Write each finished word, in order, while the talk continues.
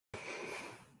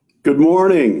Good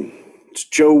morning. It's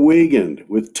Joe Wiegand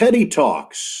with Teddy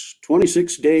Talks,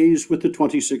 26 Days with the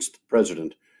 26th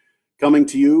President, coming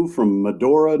to you from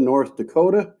Medora, North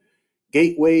Dakota,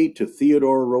 gateway to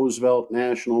Theodore Roosevelt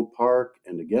National Park,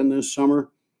 and again this summer,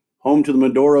 home to the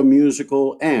Medora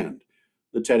musical and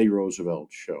the Teddy Roosevelt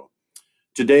Show.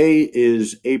 Today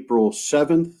is April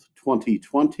 7th,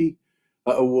 2020.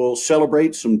 We'll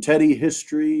celebrate some Teddy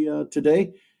history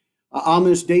today. On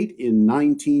this date in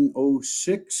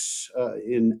 1906,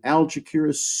 in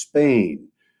Algeciras, Spain,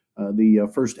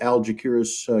 the first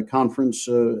Algeciras conference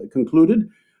concluded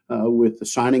with the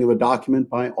signing of a document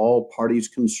by all parties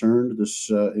concerned. This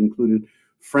included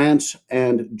France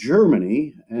and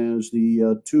Germany as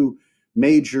the two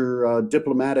major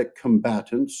diplomatic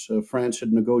combatants. France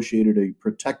had negotiated a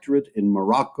protectorate in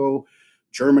Morocco.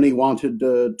 Germany wanted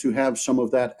to have some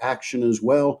of that action as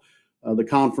well. The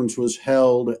conference was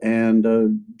held,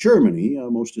 and Germany,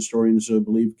 most historians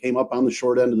believe, came up on the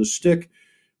short end of the stick,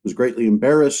 was greatly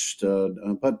embarrassed,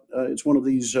 but it's one of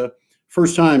these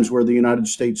first times where the United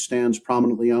States stands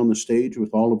prominently on the stage with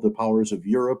all of the powers of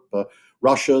Europe,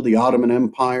 Russia, the Ottoman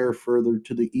Empire further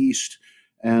to the east,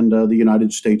 and the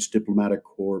United States Diplomatic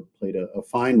Corps played a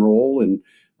fine role in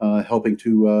helping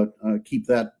to keep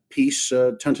that peace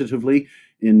tentatively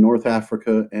in North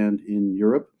Africa and in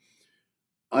Europe.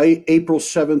 April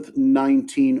 7th,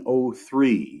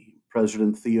 1903,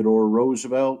 President Theodore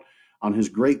Roosevelt, on his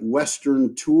great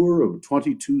Western tour of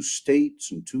 22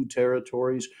 states and 2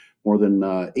 territories, more than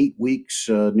 8 weeks,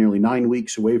 nearly 9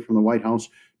 weeks away from the White House,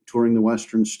 touring the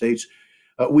Western states.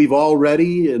 We've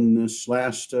already, in this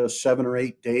last 7 or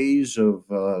 8 days of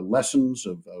lessons,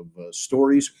 of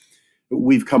stories,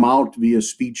 we've come out via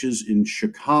speeches in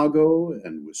Chicago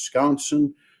and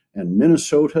Wisconsin and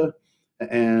Minnesota.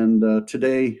 And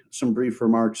today, some brief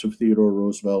remarks of Theodore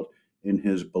Roosevelt in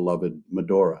his beloved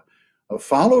Medora.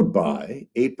 Followed by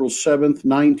April 7th,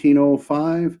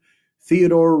 1905,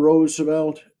 Theodore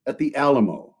Roosevelt at the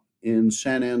Alamo in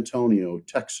San Antonio,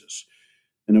 Texas.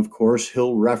 And of course,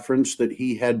 he'll reference that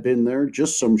he had been there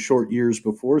just some short years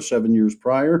before, 7 years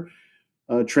prior,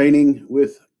 training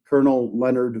with Colonel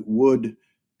Leonard Wood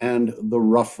and the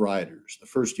Rough Riders, the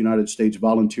 1st United States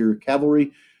Volunteer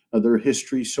Cavalry, their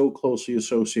history so closely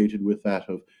associated with that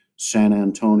of San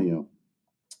Antonio.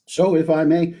 So if I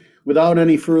may, without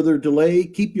any further delay,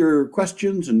 keep your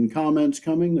questions and comments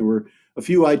coming. There were a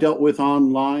few I dealt with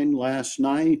online last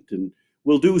night, and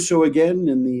we'll do so again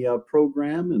in the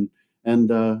program, and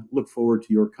look forward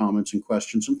to your comments and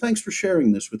questions. And thanks for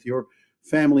sharing this with your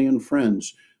family and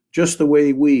friends, just the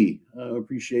way we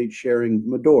appreciate sharing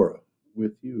Medora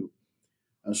with you.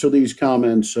 So these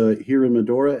comments here in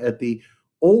Medora at the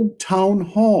Old Town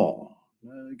Hall.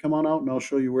 Come on out and I'll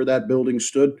show you where that building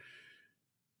stood.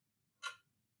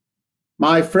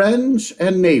 My friends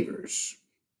and neighbors,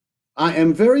 I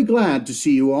am very glad to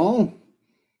see you all.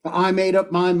 I made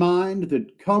up my mind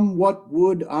that come what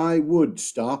would, I would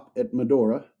stop at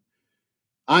Medora.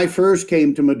 I first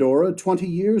came to Medora 20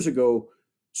 years ago,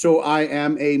 so I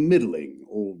am a middling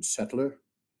old settler.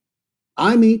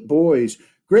 I meet boys,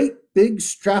 great big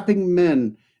strapping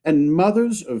men, and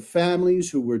mothers of families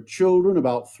who were children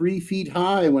about 3 feet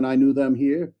high when I knew them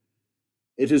here.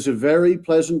 It is a very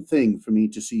pleasant thing for me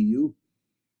to see you.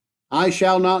 I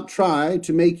shall not try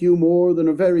to make you more than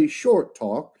a very short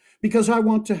talk, because I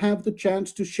want to have the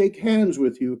chance to shake hands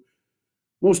with you.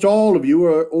 Most all of you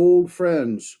are old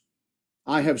friends.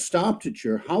 I have stopped at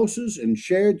your houses and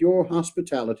shared your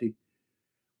hospitality.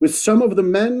 With some of the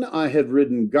men I have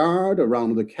ridden guard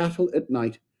around the cattle at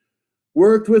night,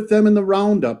 worked with them in the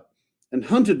roundup, and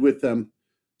hunted with them,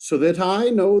 so that I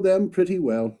know them pretty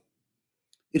well.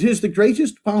 It is the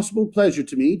greatest possible pleasure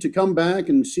to me to come back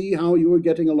and see how you are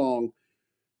getting along,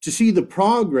 to see the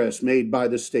progress made by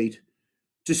the state,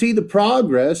 to see the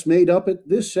progress made up at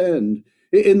this end,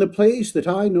 in the place that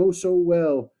I know so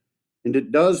well, and it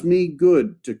does me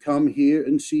good to come here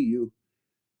and see you.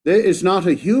 There is not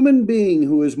a human being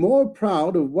who is more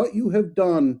proud of what you have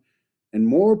done and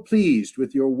more pleased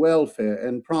with your welfare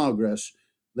and progress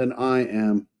than I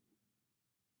am.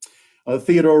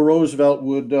 Theodore Roosevelt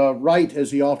would write, as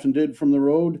he often did, from the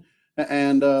road,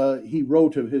 and he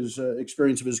wrote of his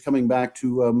experience of his coming back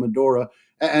to Medora.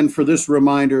 And for this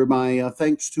reminder, my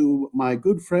thanks to my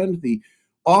good friend, the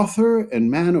author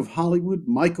and man of Hollywood,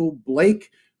 Michael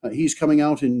Blake. He's coming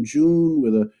out in June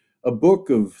with a book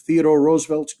of Theodore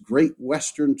Roosevelt's Great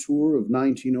Western Tour of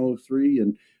 1903,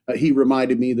 and he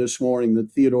reminded me this morning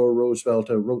that Theodore Roosevelt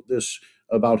wrote this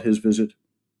about his visit.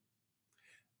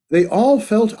 They all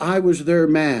felt I was their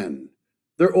man,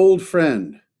 their old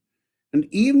friend, And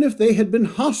even if they had been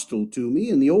hostile to me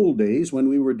in the old days when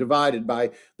we were divided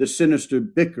by the sinister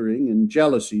bickering and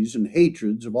jealousies and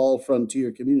hatreds of all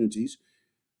frontier communities,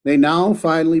 they now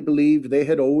finally believed they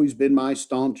had always been my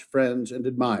staunch friends and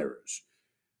admirers.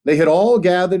 They had all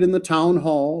gathered in the town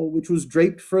hall, which was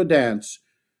draped for a dance,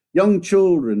 young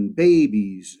children,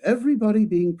 babies, everybody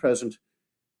being present.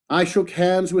 I shook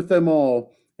hands with them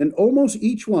all, and almost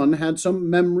each one had some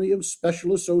memory of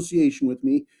special association with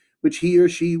me, which he or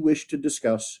she wished to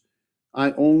discuss.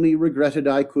 I only regretted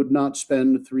I could not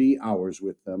spend 3 hours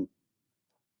with them.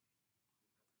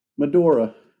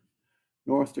 Medora,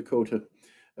 North Dakota.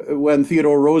 When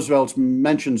Theodore Roosevelt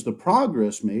mentions the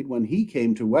progress made when he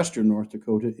came to western North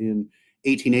Dakota in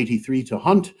 1883 to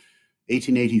hunt,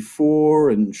 1884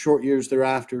 and short years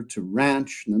thereafter to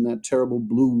ranch, and then that terrible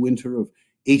blue winter of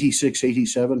 86,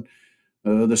 87,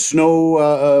 the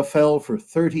snow fell for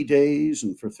 30 days,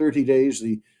 and for 30 days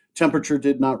the temperature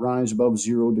did not rise above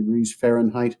 0 degrees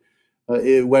Fahrenheit.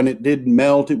 When it did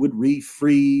melt, it would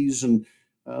refreeze, and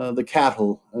the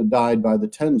cattle died by the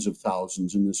tens of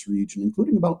thousands in this region,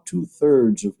 including about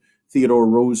 2/3 of Theodore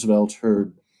Roosevelt's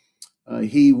herd.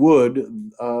 He would,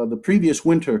 the previous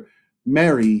winter,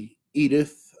 marry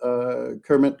Edith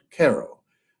Kermit Caro,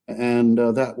 and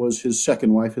that was his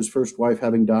second wife, his first wife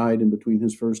having died in between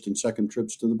his first and second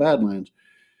trips to the Badlands.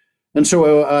 And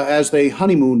so as they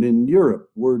honeymooned in Europe,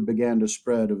 word began to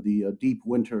spread of the deep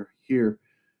winter here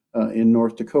in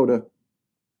North Dakota.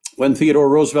 When Theodore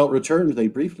Roosevelt returned, they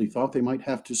briefly thought they might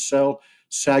have to sell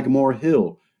Sagamore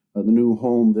Hill, the new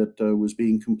home that was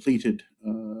being completed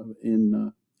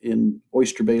in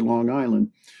Oyster Bay, Long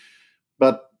Island.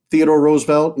 But Theodore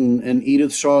Roosevelt and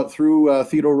Edith saw it through.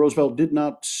 Theodore Roosevelt did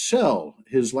not sell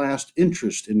his last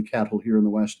interest in cattle here in the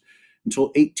West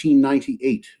until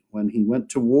 1898, when he went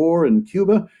to war in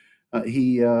Cuba.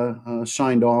 He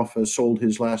signed off, sold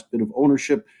his last bit of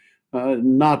ownership,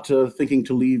 not thinking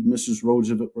to leave Mrs.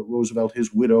 Roosevelt,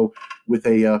 his widow, with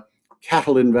a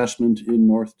cattle investment in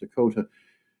North Dakota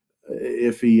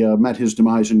if he met his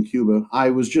demise in Cuba.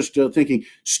 I was just thinking,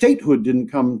 statehood didn't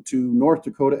come to North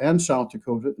Dakota and South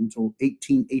Dakota until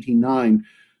 1889.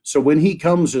 So when he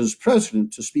comes as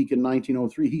president to speak in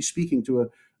 1903, he's speaking to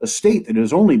a state that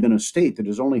has only been a state that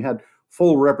has only had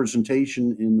full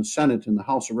representation in the Senate and the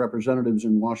House of Representatives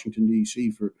in Washington,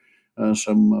 D.C. for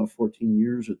some 14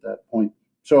 years at that point.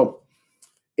 So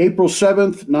April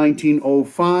 7th,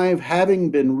 1905, having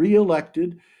been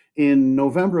reelected in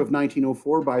November of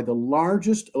 1904 by the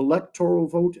largest electoral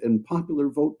vote and popular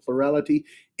vote plurality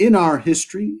in our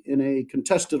history in a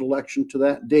contested election to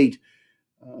that date,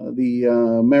 the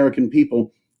American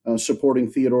people supporting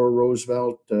Theodore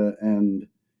Roosevelt and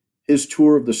his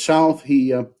tour of the South.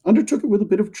 He undertook it with a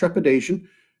bit of trepidation.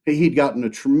 He'd gotten a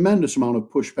tremendous amount of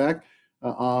pushback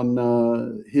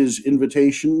on his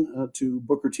invitation to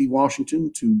Booker T.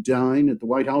 Washington to dine at the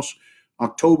White House,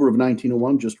 October of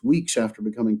 1901, just weeks after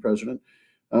becoming president.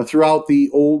 Throughout the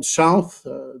Old South,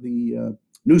 the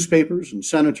newspapers and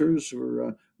senators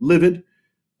were livid,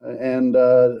 and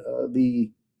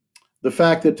the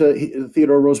fact that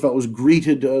Theodore Roosevelt was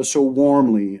greeted so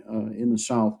warmly in the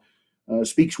South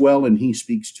speaks well, and he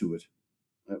speaks to it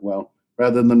well.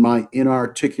 Rather than my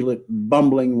inarticulate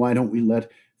bumbling, why don't we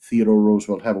let Theodore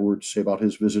Roosevelt have a word to say about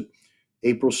his visit,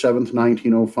 April 7th,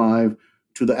 1905,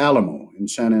 to the Alamo in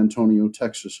San Antonio,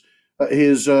 Texas.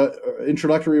 His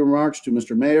introductory remarks to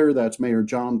Mr. Mayor, that's Mayor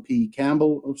John P.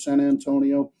 Campbell of San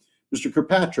Antonio. Mr.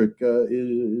 Kirkpatrick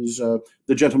is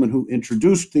the gentleman who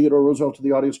introduced Theodore Roosevelt to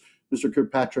the audience. Mr.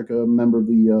 Kirkpatrick, a member of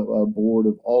the Board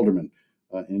of Aldermen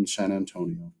in San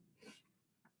Antonio.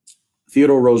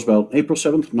 Theodore Roosevelt, April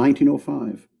 7th,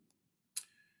 1905.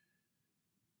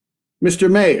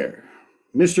 Mr. Mayor,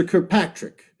 Mr.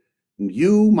 Kirkpatrick, and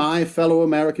you, my fellow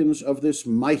Americans of this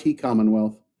mighty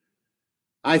Commonwealth,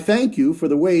 I thank you for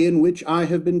the way in which I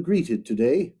have been greeted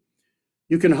today.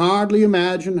 You can hardly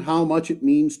imagine how much it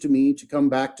means to me to come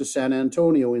back to San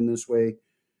Antonio in this way,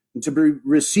 and to be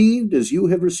received as you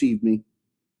have received me.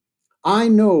 I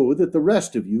know that the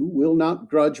rest of you will not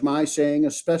grudge my saying a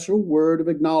special word of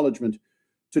acknowledgement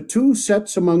to two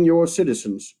sets among your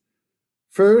citizens.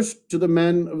 First, to the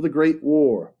men of the Great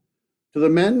War, to the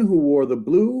men who wore the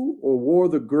blue or wore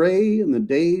the gray in the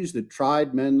days that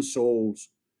tried men's souls.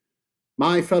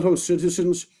 My fellow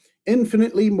citizens,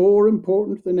 infinitely more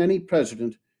important than any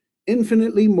president,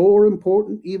 infinitely more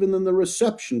important even than the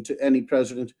reception to any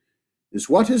president, is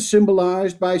what is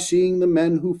symbolized by seeing the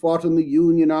men who fought in the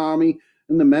Union Army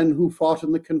and the men who fought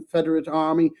in the Confederate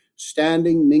Army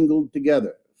standing mingled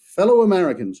together. Fellow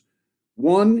Americans,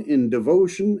 one in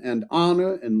devotion and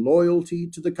honor and loyalty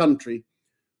to the country,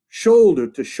 shoulder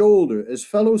to shoulder as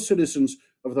fellow citizens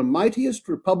of the mightiest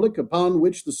republic upon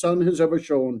which the sun has ever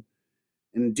shone.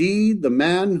 Indeed, the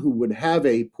man who would have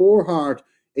a poor heart,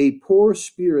 a poor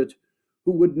spirit,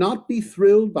 who would not be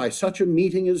thrilled by such a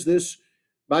meeting as this,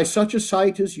 by such a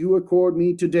sight as you accord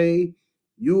me today,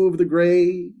 you of the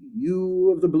gray,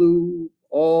 you of the blue,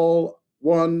 all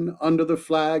one under the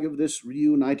flag of this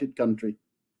reunited country.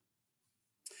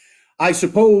 I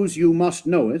suppose you must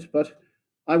know it, but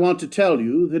I want to tell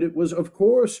you that it was, of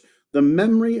course, the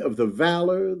memory of the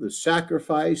valor, the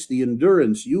sacrifice, the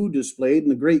endurance you displayed in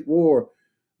the Great War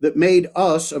that made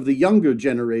us of the younger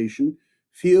generation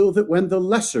feel that when the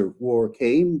lesser war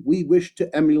came, we wished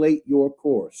to emulate your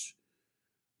course.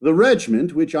 The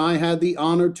regiment which I had the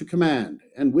honor to command,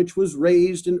 and which was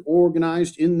raised and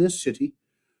organized in this city,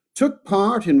 took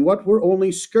part in what were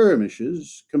only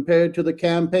skirmishes compared to the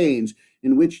campaigns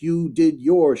in which you did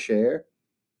your share.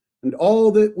 And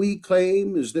all that we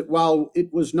claim is that while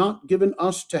it was not given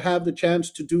us to have the chance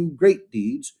to do great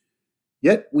deeds,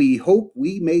 yet we hope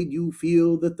we made you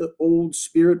feel that the old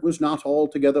spirit was not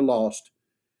altogether lost.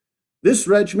 This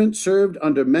regiment served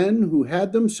under men who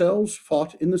had themselves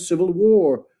fought in the Civil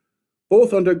War,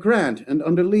 both under Grant and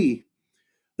under Lee.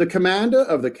 The commander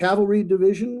of the cavalry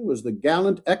division was the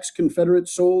gallant ex-Confederate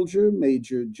soldier,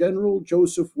 Major General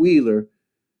Joseph Wheeler,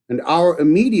 and our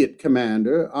immediate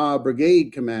commander, our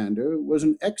brigade commander, was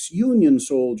an ex-Union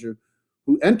soldier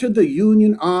who entered the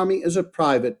Union Army as a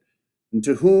private, and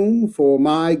to whom, for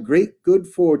my great good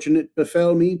fortune, it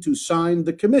befell me to sign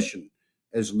the commission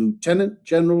as Lieutenant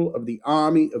General of the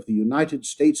Army of the United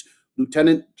States,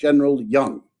 Lieutenant General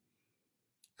Young.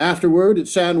 Afterward, at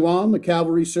San Juan, the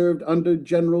cavalry served under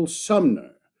General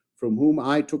Sumner, from whom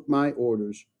I took my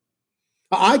orders.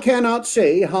 I cannot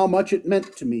say how much it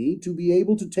meant to me to be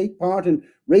able to take part in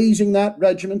raising that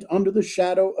regiment under the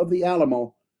shadow of the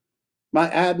Alamo.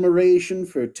 My admiration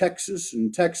for Texas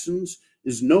and Texans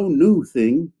is no new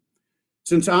thing.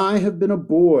 Since I have been a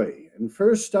boy and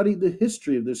first studied the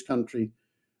history of this country,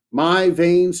 my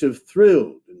veins have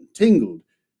thrilled and tingled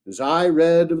as I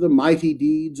read of the mighty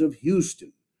deeds of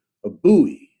Houston, of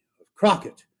Bowie, of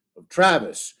Crockett, of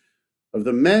Travis, of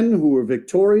the men who were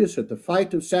victorious at the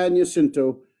fight of San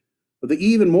Jacinto, of the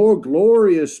even more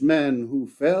glorious men who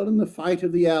fell in the fight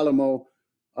of the Alamo,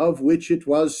 of which it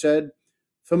was said,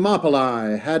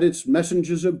 Thermopylae had its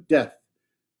messengers of death,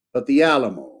 but the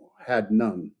Alamo had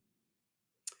none.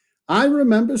 I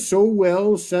remember so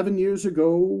well 7 years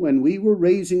ago when we were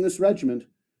raising this regiment,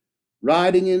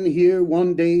 riding in here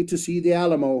one day to see the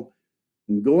Alamo,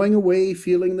 and going away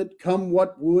feeling that come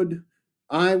what would,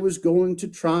 I was going to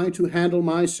try to handle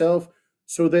myself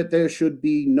so that there should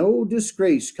be no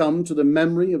disgrace come to the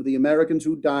memory of the Americans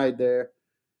who died there.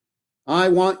 I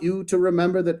want you to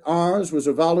remember that ours was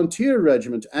a volunteer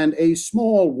regiment and a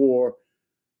small war,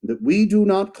 that we do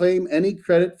not claim any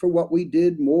credit for what we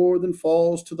did more than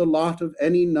falls to the lot of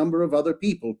any number of other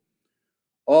people.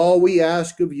 All we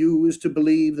ask of you is to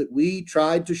believe that we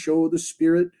tried to show the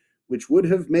spirit which would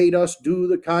have made us do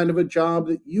the kind of a job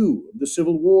that you of the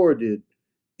Civil War did,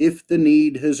 if the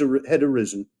need had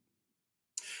arisen.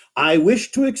 I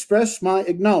wish to express my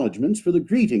acknowledgments for the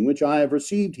greeting which I have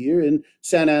received here in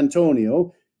San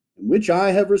Antonio, and which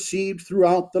I have received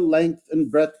throughout the length and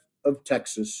breadth of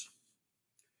Texas.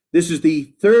 This is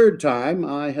the third time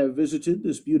I have visited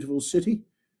this beautiful city,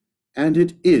 and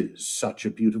it is such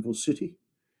a beautiful city.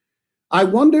 I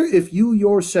wonder if you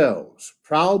yourselves,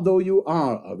 proud though you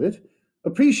are of it,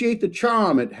 appreciate the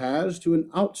charm it has to an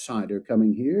outsider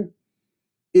coming here.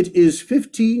 It is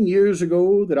 15 years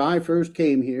ago that I first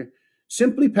came here,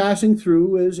 simply passing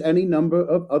through as any number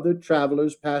of other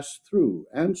travelers passed through,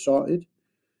 and saw it.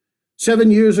 7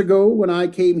 years ago, when I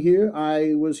came here,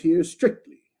 I was here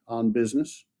strictly on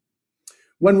business.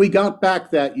 When we got back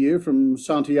that year from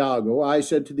Santiago, I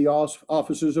said to the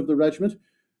officers of the regiment,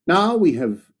 now we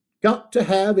have got to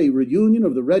have a reunion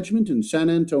of the regiment in San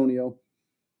Antonio.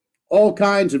 All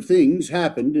kinds of things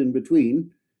happened in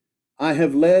between. I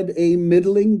have led a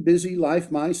middling busy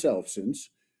life myself since,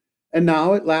 and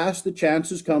now at last the chance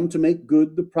has come to make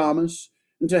good the promise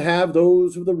and to have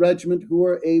those of the regiment who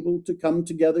are able to come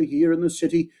together here in the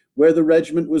city where the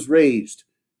regiment was raised,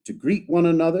 to greet one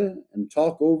another and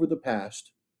talk over the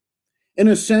past. In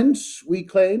a sense, we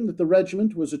claim that the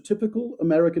regiment was a typical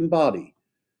American body.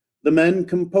 The men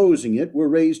composing it were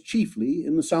raised chiefly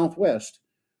in the Southwest,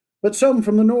 but some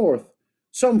from the North,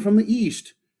 some from the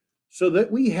East, so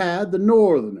that we had the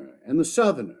Northerner and the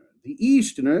Southerner, the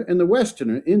Easterner and the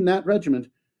Westerner in that regiment.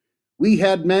 We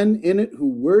had men in it who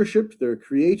worshipped their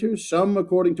Creator, some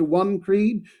according to one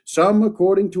creed, some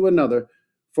according to another,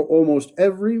 for almost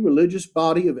every religious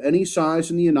body of any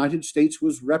size in the United States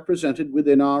was represented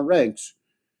within our ranks.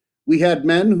 We had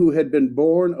men who had been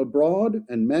born abroad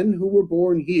and men who were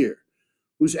born here,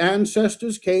 whose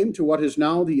ancestors came to what is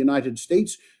now the United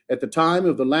States at the time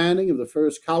of the landing of the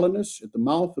first colonists at the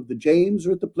mouth of the James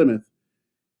or at the Plymouth.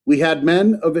 We had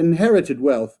men of inherited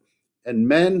wealth and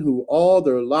men who all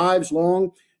their lives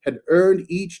long had earned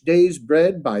each day's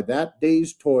bread by that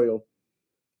day's toil.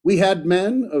 We had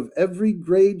men of every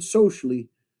grade socially,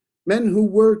 men who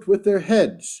worked with their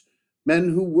heads, men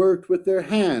who worked with their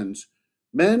hands,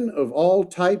 men of all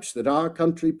types that our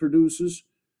country produces,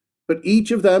 but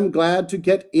each of them glad to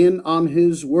get in on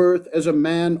his worth as a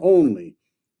man only,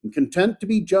 and content to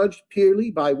be judged purely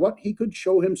by what he could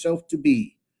show himself to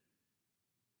be.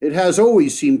 It has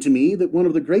always seemed to me that one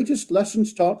of the greatest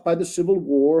lessons taught by the Civil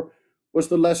War was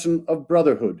the lesson of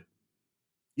brotherhood.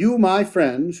 You, my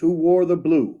friends, who wore the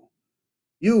blue.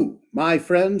 You, my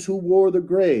friends, who wore the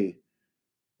gray.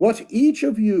 What each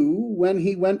of you, when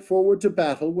he went forward to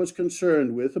battle, was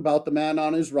concerned with about the man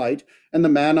on his right and the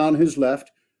man on his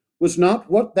left was not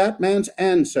what that man's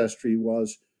ancestry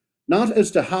was, not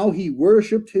as to how he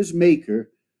worshipped his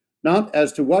Maker, not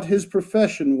as to what his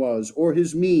profession was or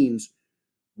his means.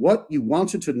 What you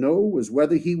wanted to know was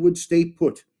whether he would stay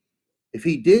put. If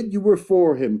he did, you were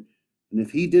for him, and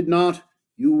if he did not,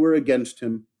 you were against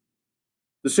him.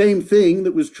 The same thing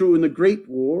that was true in the Great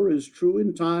War is true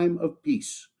in time of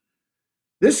peace.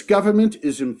 This government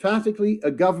is emphatically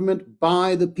a government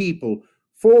by the people,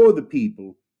 for the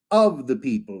people, of the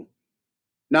people.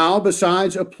 Now,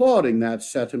 besides applauding that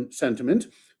sentiment,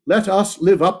 let us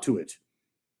live up to it.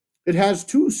 It has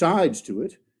two sides to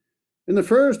it. In the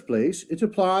first place, it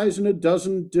applies in a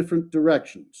dozen different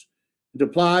directions. It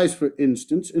applies, for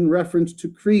instance, in reference to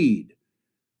creed.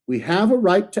 We have a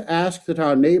right to ask that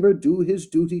our neighbor do his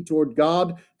duty toward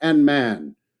God and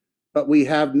man, but we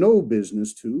have no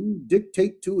business to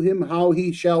dictate to him how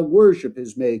he shall worship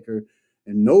his Maker,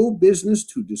 and no business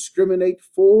to discriminate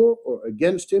for or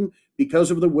against him because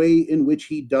of the way in which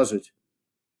he does it.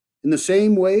 In the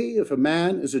same way, if a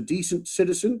man is a decent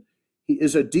citizen, he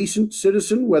is a decent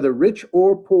citizen whether rich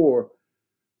or poor.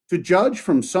 To judge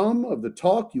from some of the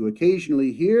talk you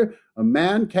occasionally hear, a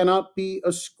man cannot be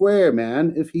a square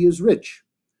man if he is rich.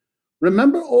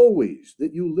 Remember always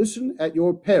that you listen at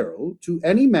your peril to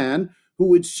any man who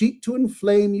would seek to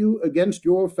inflame you against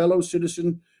your fellow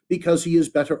citizen because he is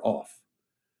better off.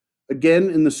 Again,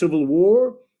 in the Civil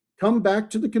War, come back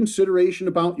to the consideration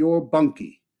about your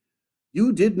bunkie.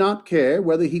 You did not care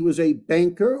whether he was a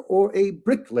banker or a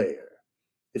bricklayer.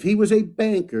 If he was a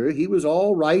banker, he was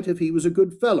all right if he was a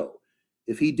good fellow,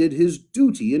 if he did his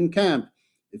duty in camp,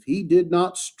 if he did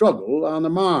not struggle on the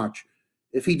march,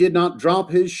 if he did not drop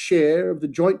his share of the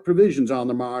joint provisions on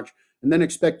the march and then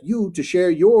expect you to share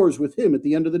yours with him at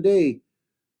the end of the day.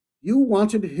 You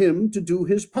wanted him to do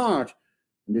his part,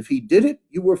 and if he did it,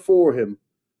 you were for him.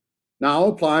 Now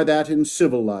apply that in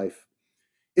civil life.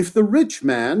 If the rich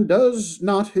man does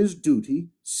not his duty,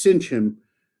 cinch him,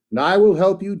 and I will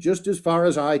help you just as far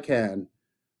as I can.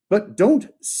 But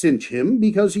don't cinch him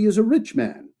because he is a rich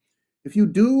man. If you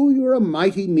do, you are a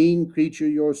mighty mean creature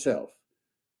yourself.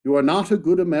 You are not a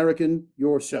good American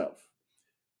yourself.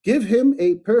 Give him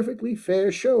a perfectly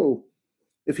fair show.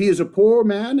 If he is a poor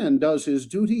man and does his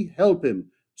duty, help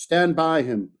him, stand by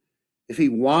him. If he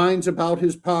whines about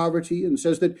his poverty and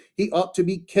says that he ought to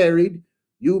be carried,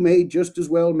 you may just as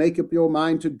well make up your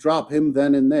mind to drop him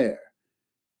then and there.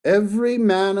 Every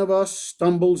man of us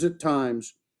stumbles at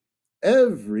times.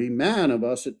 Every man of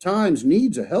us at times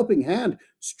needs a helping hand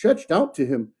stretched out to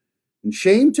him. And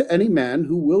shame to any man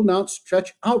who will not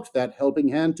stretch out that helping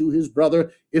hand to his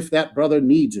brother if that brother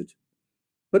needs it.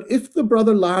 But if the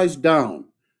brother lies down,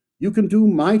 you can do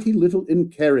mighty little in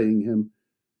carrying him.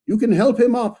 You can help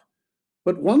him up,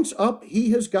 but once up,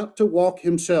 he has got to walk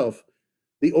himself.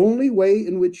 The only way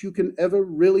in which you can ever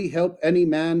really help any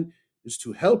man is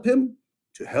to help him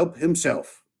to help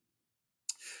himself.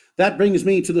 That brings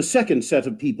me to the second set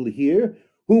of people here,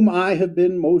 whom I have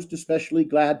been most especially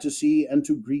glad to see and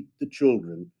to greet, the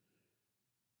children.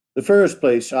 The first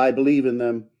place, I believe in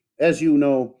them, as you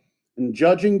know, and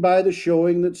judging by the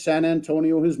showing that San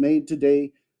Antonio has made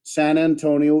today, San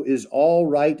Antonio is all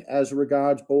right as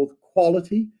regards both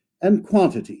quality and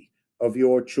quantity of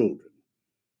your children.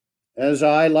 As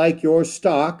I like your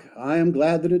stock, I am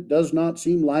glad that it does not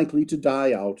seem likely to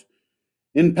die out.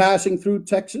 In passing through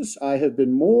Texas, I have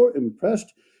been more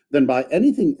impressed than by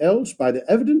anything else by the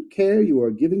evident care you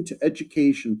are giving to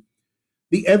education,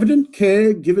 the evident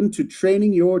care given to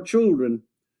training your children,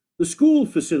 the school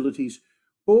facilities,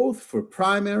 both for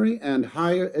primary and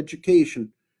higher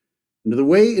education. and the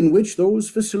way in which those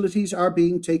facilities are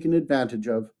being taken advantage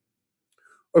of.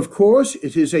 Of course,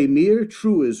 it is a mere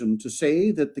truism to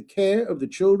say that the care of the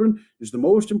children is the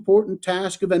most important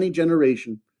task of any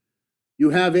generation.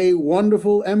 You have a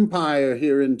wonderful empire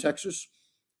here in Texas.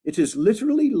 It is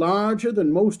literally larger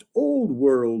than most old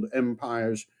world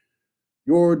empires.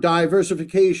 Your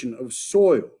diversification of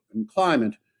soil and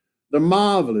climate, the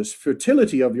marvelous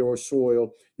fertility of your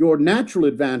soil, your natural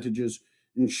advantages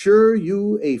ensure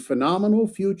you a phenomenal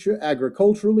future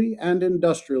agriculturally and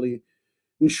industrially,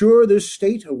 ensure this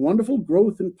state a wonderful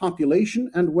growth in population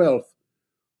and wealth.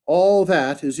 All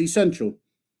that is essential.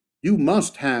 You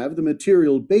must have the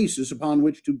material basis upon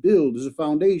which to build as a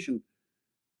foundation.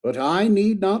 But I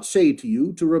need not say to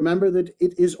you to remember that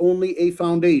it is only a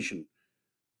foundation.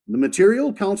 The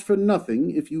material counts for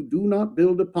nothing if you do not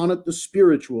build upon it the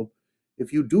spiritual,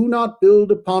 if you do not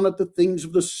build upon it the things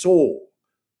of the soul,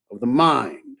 of the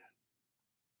mind.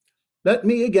 Let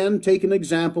me again take an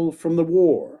example from the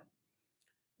war.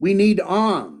 We need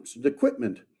arms and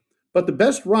equipment, but the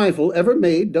best rifle ever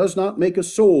made does not make a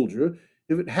soldier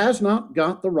if it has not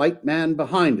got the right man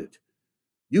behind it.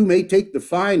 You may take the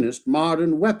finest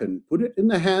modern weapon, put it in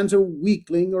the hands of a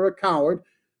weakling or a coward,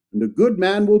 and a good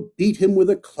man will beat him with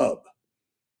a club.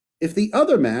 If the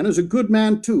other man is a good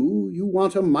man too, you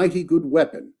want a mighty good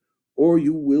weapon, or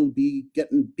you will be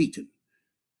getting beaten.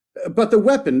 But the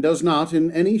weapon does not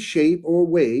in any shape or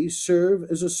way serve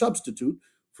as a substitute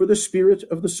for the spirit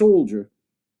of the soldier.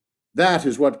 That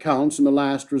is what counts in the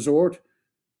last resort.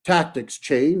 Tactics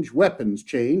change, weapons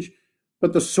change,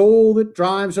 but the soul that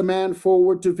drives a man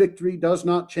forward to victory does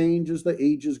not change as the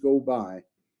ages go by.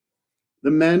 The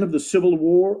men of the Civil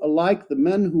War, alike the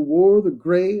men who wore the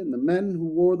gray and the men who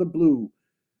wore the blue,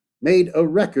 made a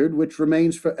record which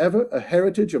remains forever a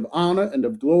heritage of honor and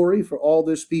of glory for all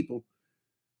this people.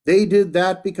 They did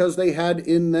that because they had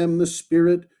in them the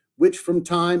spirit which from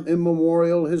time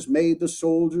immemorial has made the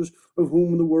soldiers of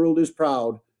whom the world is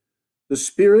proud, the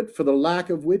spirit for the lack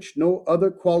of which no other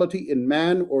quality in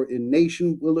man or in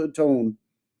nation will atone.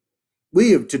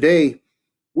 We of today,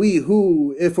 we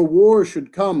who, if a war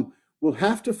should come, will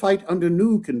have to fight under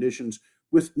new conditions,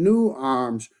 with new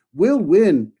arms, will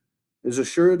win, as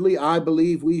assuredly I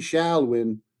believe we shall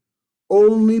win,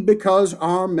 only because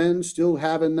our men still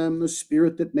have in them the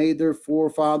spirit that made their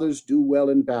forefathers do well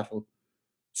in battle.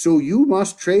 So you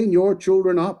must train your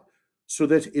children up so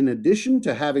that in addition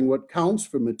to having what counts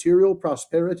for material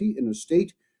prosperity in a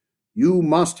state, you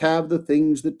must have the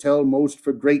things that tell most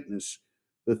for greatness,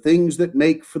 the things that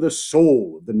make for the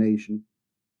soul of the nation.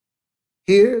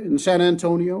 Here in San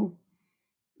Antonio,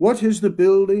 what is the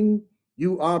building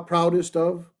you are proudest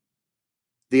of?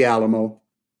 The Alamo.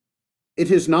 It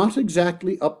is not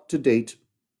exactly up to date.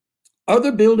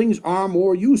 Other buildings are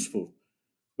more useful,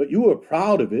 but you are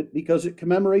proud of it because it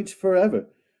commemorates forever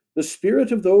the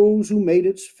spirit of those who made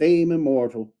its fame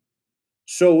immortal.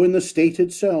 So in the state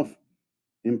itself,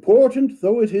 important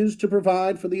though it is to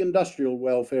provide for the industrial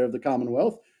welfare of the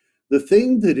Commonwealth, the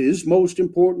thing that is most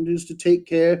important is to take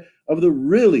care of the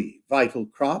really vital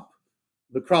crop,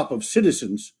 the crop of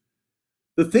citizens.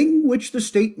 The thing which the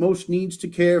state most needs to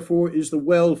care for is the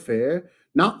welfare,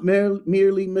 not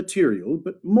merely material,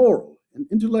 but moral and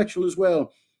intellectual as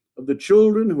well, of the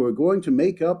children who are going to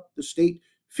make up the state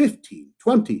 15,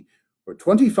 20, or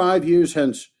 25 years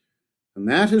hence. And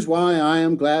that is why I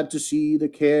am glad to see the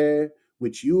care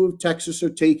which you of Texas are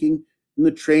taking in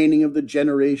the training of the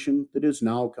generation that is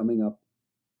now coming up.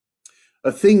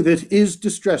 A thing that is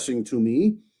distressing to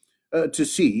me to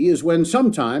see is when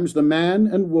sometimes the man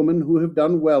and woman who have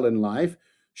done well in life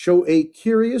show a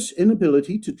curious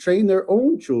inability to train their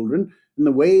own children in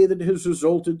the way that has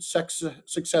resulted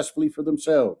successfully for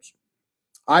themselves.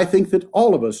 I think that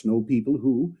all of us know people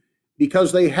who,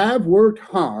 because they have worked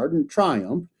hard and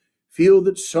triumphed, feel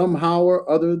that somehow or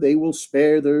other they will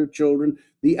spare their children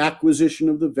the acquisition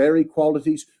of the very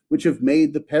qualities which have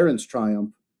made the parents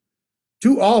triumph.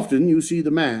 Too often you see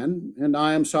the man, and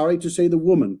I am sorry to say the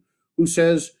woman, who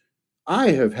says,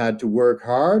 "I have had to work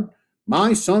hard.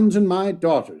 My sons and my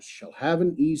daughters shall have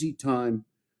an easy time."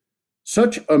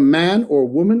 Such a man or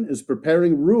woman is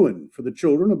preparing ruin for the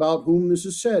children about whom this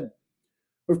is said.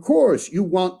 Of course, you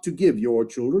want to give your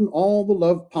children all the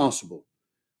love possible,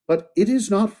 but it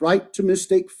is not right to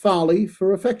mistake folly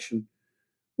for affection.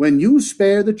 When you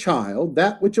spare the child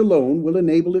that which alone will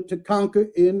enable it to conquer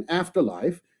in after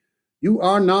life, you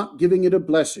are not giving it a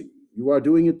blessing. You are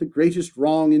doing it the greatest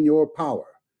wrong in your power.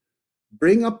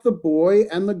 Bring up the boy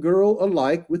and the girl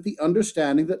alike with the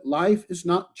understanding that life is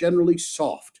not generally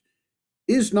soft,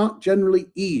 is not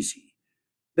generally easy,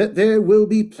 that there will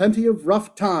be plenty of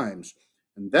rough times,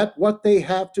 and that what they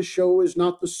have to show is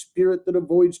not the spirit that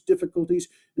avoids difficulties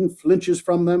and flinches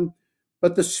from them,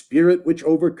 but the spirit which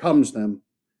overcomes them.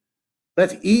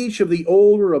 Let each of the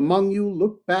older among you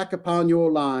look back upon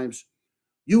your lives.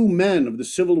 You men of the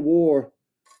Civil War,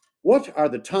 what are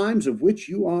the times of which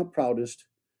you are proudest?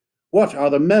 What are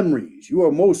the memories you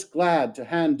are most glad to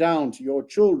hand down to your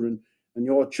children and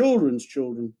your children's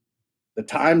children? The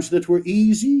times that were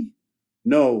easy?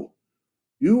 No.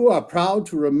 You are proud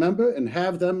to remember and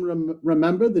have them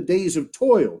remember the days of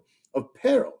toil, of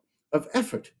peril, of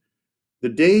effort, the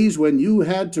days when you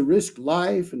had to risk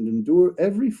life and endure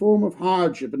every form of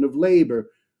hardship and of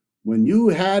labor, when you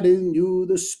had in you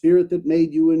the spirit that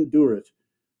made you endure it,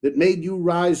 that made you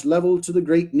rise level to the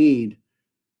great need.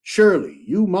 Surely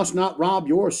you must not rob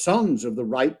your sons of the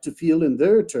right to feel in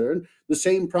their turn the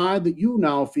same pride that you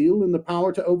now feel in the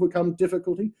power to overcome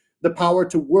difficulty, the power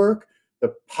to work,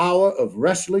 the power of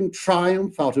wrestling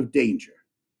triumph out of danger.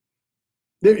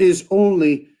 There is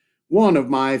only one of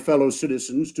my fellow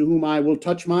citizens to whom I will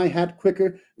touch my hat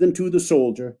quicker than to the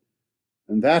soldier,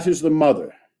 and that is the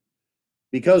mother,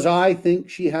 because I think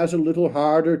she has a little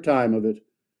harder time of it.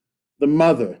 The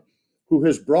mother, who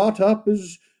has brought up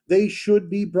as they should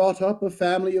be brought up a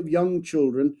family of young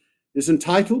children, is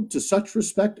entitled to such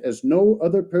respect as no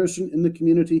other person in the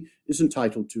community is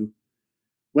entitled to.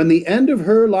 When the end of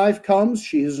her life comes,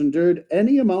 she has endured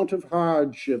any amount of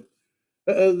hardship,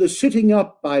 the sitting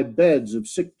up by beds of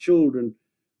sick children,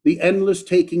 the endless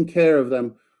taking care of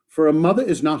them, for a mother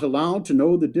is not allowed to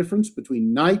know the difference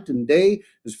between night and day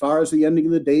as far as the ending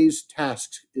of the day's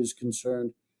task is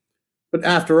concerned. But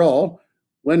after all,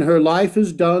 when her life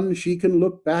is done, she can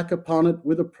look back upon it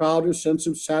with a prouder sense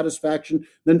of satisfaction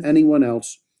than anyone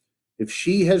else. If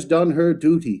she has done her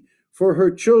duty for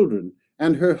her children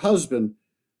and her husband,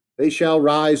 they shall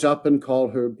rise up and call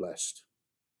her blessed.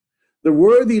 The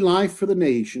worthy life for the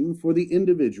nation, for the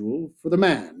individual, for the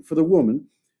man, for the woman,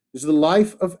 is the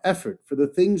life of effort for the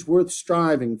things worth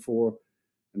striving for,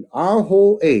 and our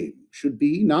whole aim should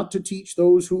be not to teach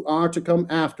those who are to come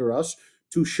after us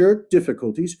to shirk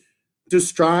difficulties, to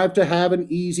strive to have an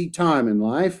easy time in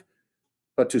life,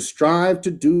 but to strive to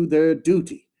do their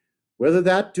duty, whether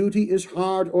that duty is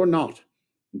hard or not,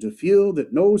 and to feel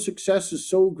that no success is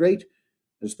so great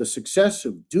as the success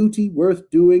of duty worth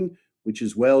doing, which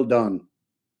is well done.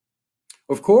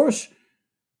 Of course,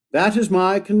 that is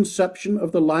my conception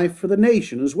of the life for the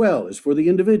nation as well as for the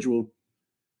individual.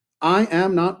 I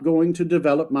am not going to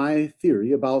develop my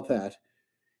theory about that.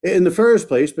 In the first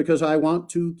place, because I want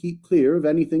to keep clear of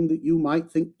anything that you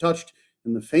might think touched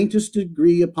in the faintest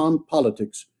degree upon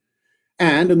politics.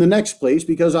 And in the next place,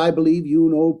 because I believe you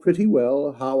know pretty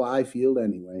well how I feel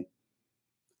anyway.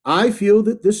 I feel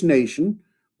that this nation,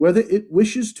 whether it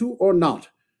wishes to or not,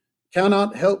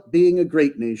 cannot help being a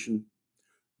great nation.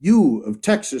 You of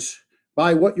Texas,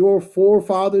 by what your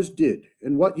forefathers did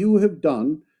and what you have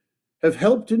done, have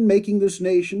helped in making this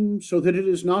nation so that it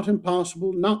is not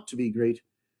impossible not to be great.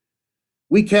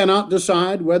 We cannot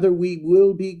decide whether we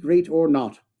will be great or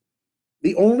not.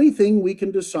 The only thing we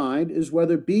can decide is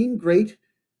whether, being great,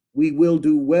 we will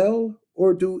do well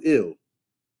or do ill.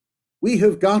 We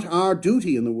have got our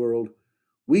duty in the world.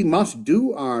 We must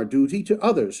do our duty to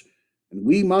others, and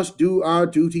we must do our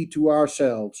duty to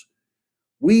ourselves.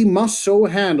 We must so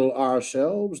handle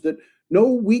ourselves that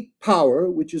no weak power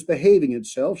which is behaving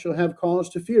itself shall have cause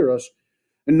to fear us,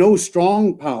 and no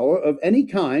strong power of any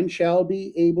kind shall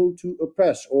be able to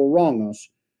oppress or wrong us.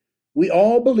 We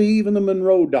all believe in the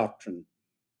Monroe Doctrine.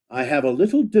 I have a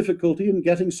little difficulty in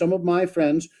getting some of my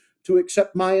friends to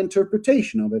accept my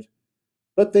interpretation of it,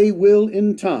 but they will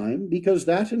in time, because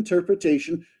that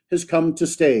interpretation has come to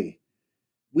stay.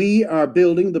 We are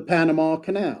building the Panama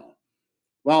Canal.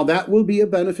 While that will be a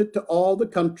benefit to all the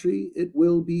country, it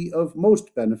will be of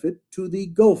most benefit to the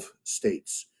Gulf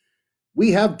states.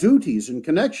 We have duties in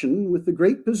connection with the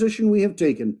great position we have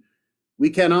taken. We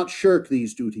cannot shirk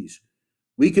these duties.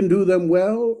 We can do them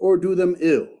well or do them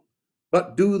ill,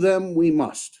 but do them we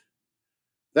must.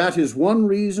 That is one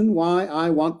reason why I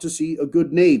want to see a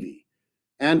good Navy,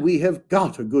 and we have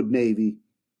got a good Navy.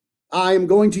 I am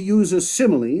going to use a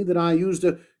simile that I used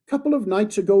a couple of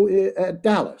nights ago at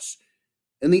Dallas.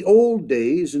 In the old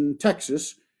days in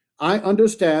Texas, I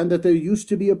understand that there used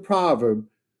to be a proverb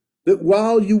that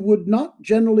while you would not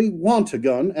generally want a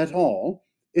gun at all,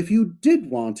 if you did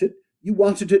want it, you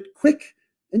wanted it quick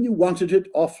and you wanted it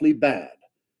awfully bad.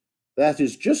 That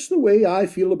is just the way I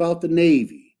feel about the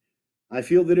Navy. I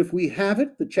feel that if we have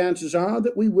it, the chances are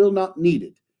that we will not need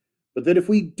it, but that if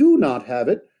we do not have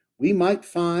it, we might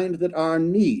find that our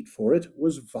need for it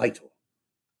was vital.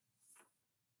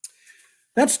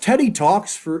 That's Teddy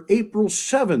Talks for April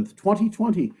 7th,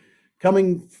 2020,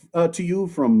 coming to you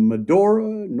from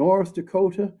Medora, North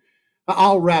Dakota.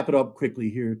 I'll wrap it up quickly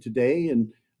here today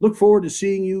and look forward to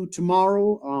seeing you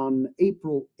tomorrow on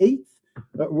April 8th.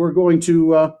 We're going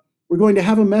to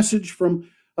have a message from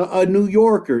a New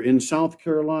Yorker in South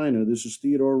Carolina. This is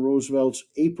Theodore Roosevelt's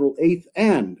April 8th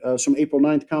and some April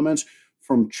 9th comments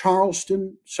from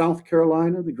Charleston, South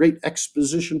Carolina, the great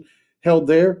exposition held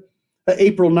there.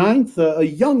 April 9th, a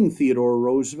young Theodore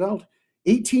Roosevelt,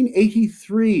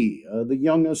 1883, the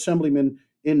young assemblyman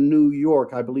in New York.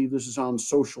 I believe this is on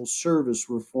social service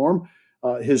reform.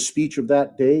 His speech of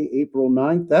that day, April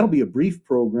 9th, that'll be a brief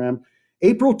program.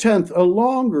 April 10th, a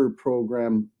longer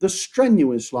program, The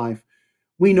Strenuous Life.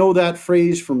 We know that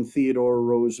phrase from Theodore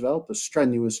Roosevelt, the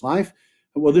strenuous life.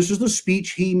 Well, this is the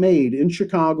speech he made in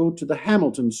Chicago to the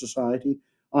Hamilton Society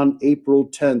on April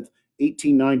 10th.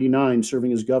 1899,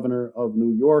 serving as governor of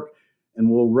New York. And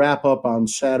we'll wrap up on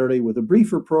Saturday with a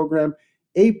briefer program.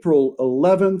 April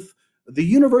 11th, the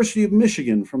University of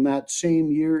Michigan from that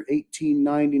same year,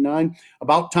 1899.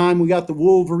 About time we got the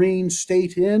Wolverine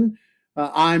State in.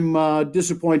 I'm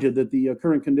disappointed that the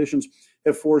current conditions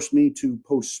have forced me to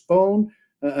postpone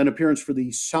an appearance for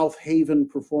the South Haven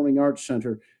Performing Arts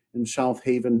Center in South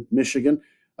Haven, Michigan.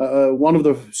 One of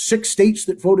the 6 states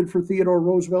that voted for Theodore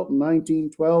Roosevelt in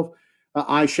 1912.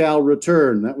 I shall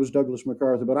return. That was Douglas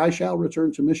MacArthur, but I shall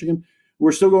return to Michigan.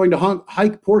 We're still going to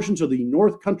hike portions of the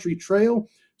North Country Trail,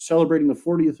 celebrating the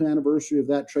 40th anniversary of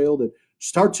that trail that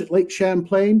starts at Lake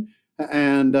Champlain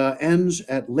and ends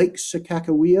at Lake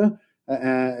Sakakawea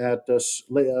at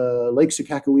Lake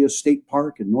Sakakawea State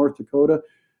Park in North Dakota.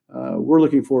 We're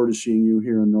looking forward to seeing you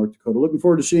here in North Dakota. Looking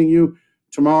forward to seeing you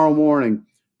tomorrow morning.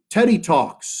 Teddy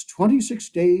Talks, 26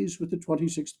 days with the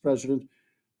 26th president.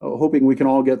 Hoping we can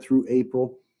all get through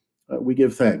April. We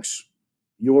give thanks.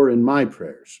 You're in my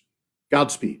prayers.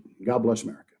 Godspeed. God bless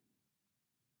America.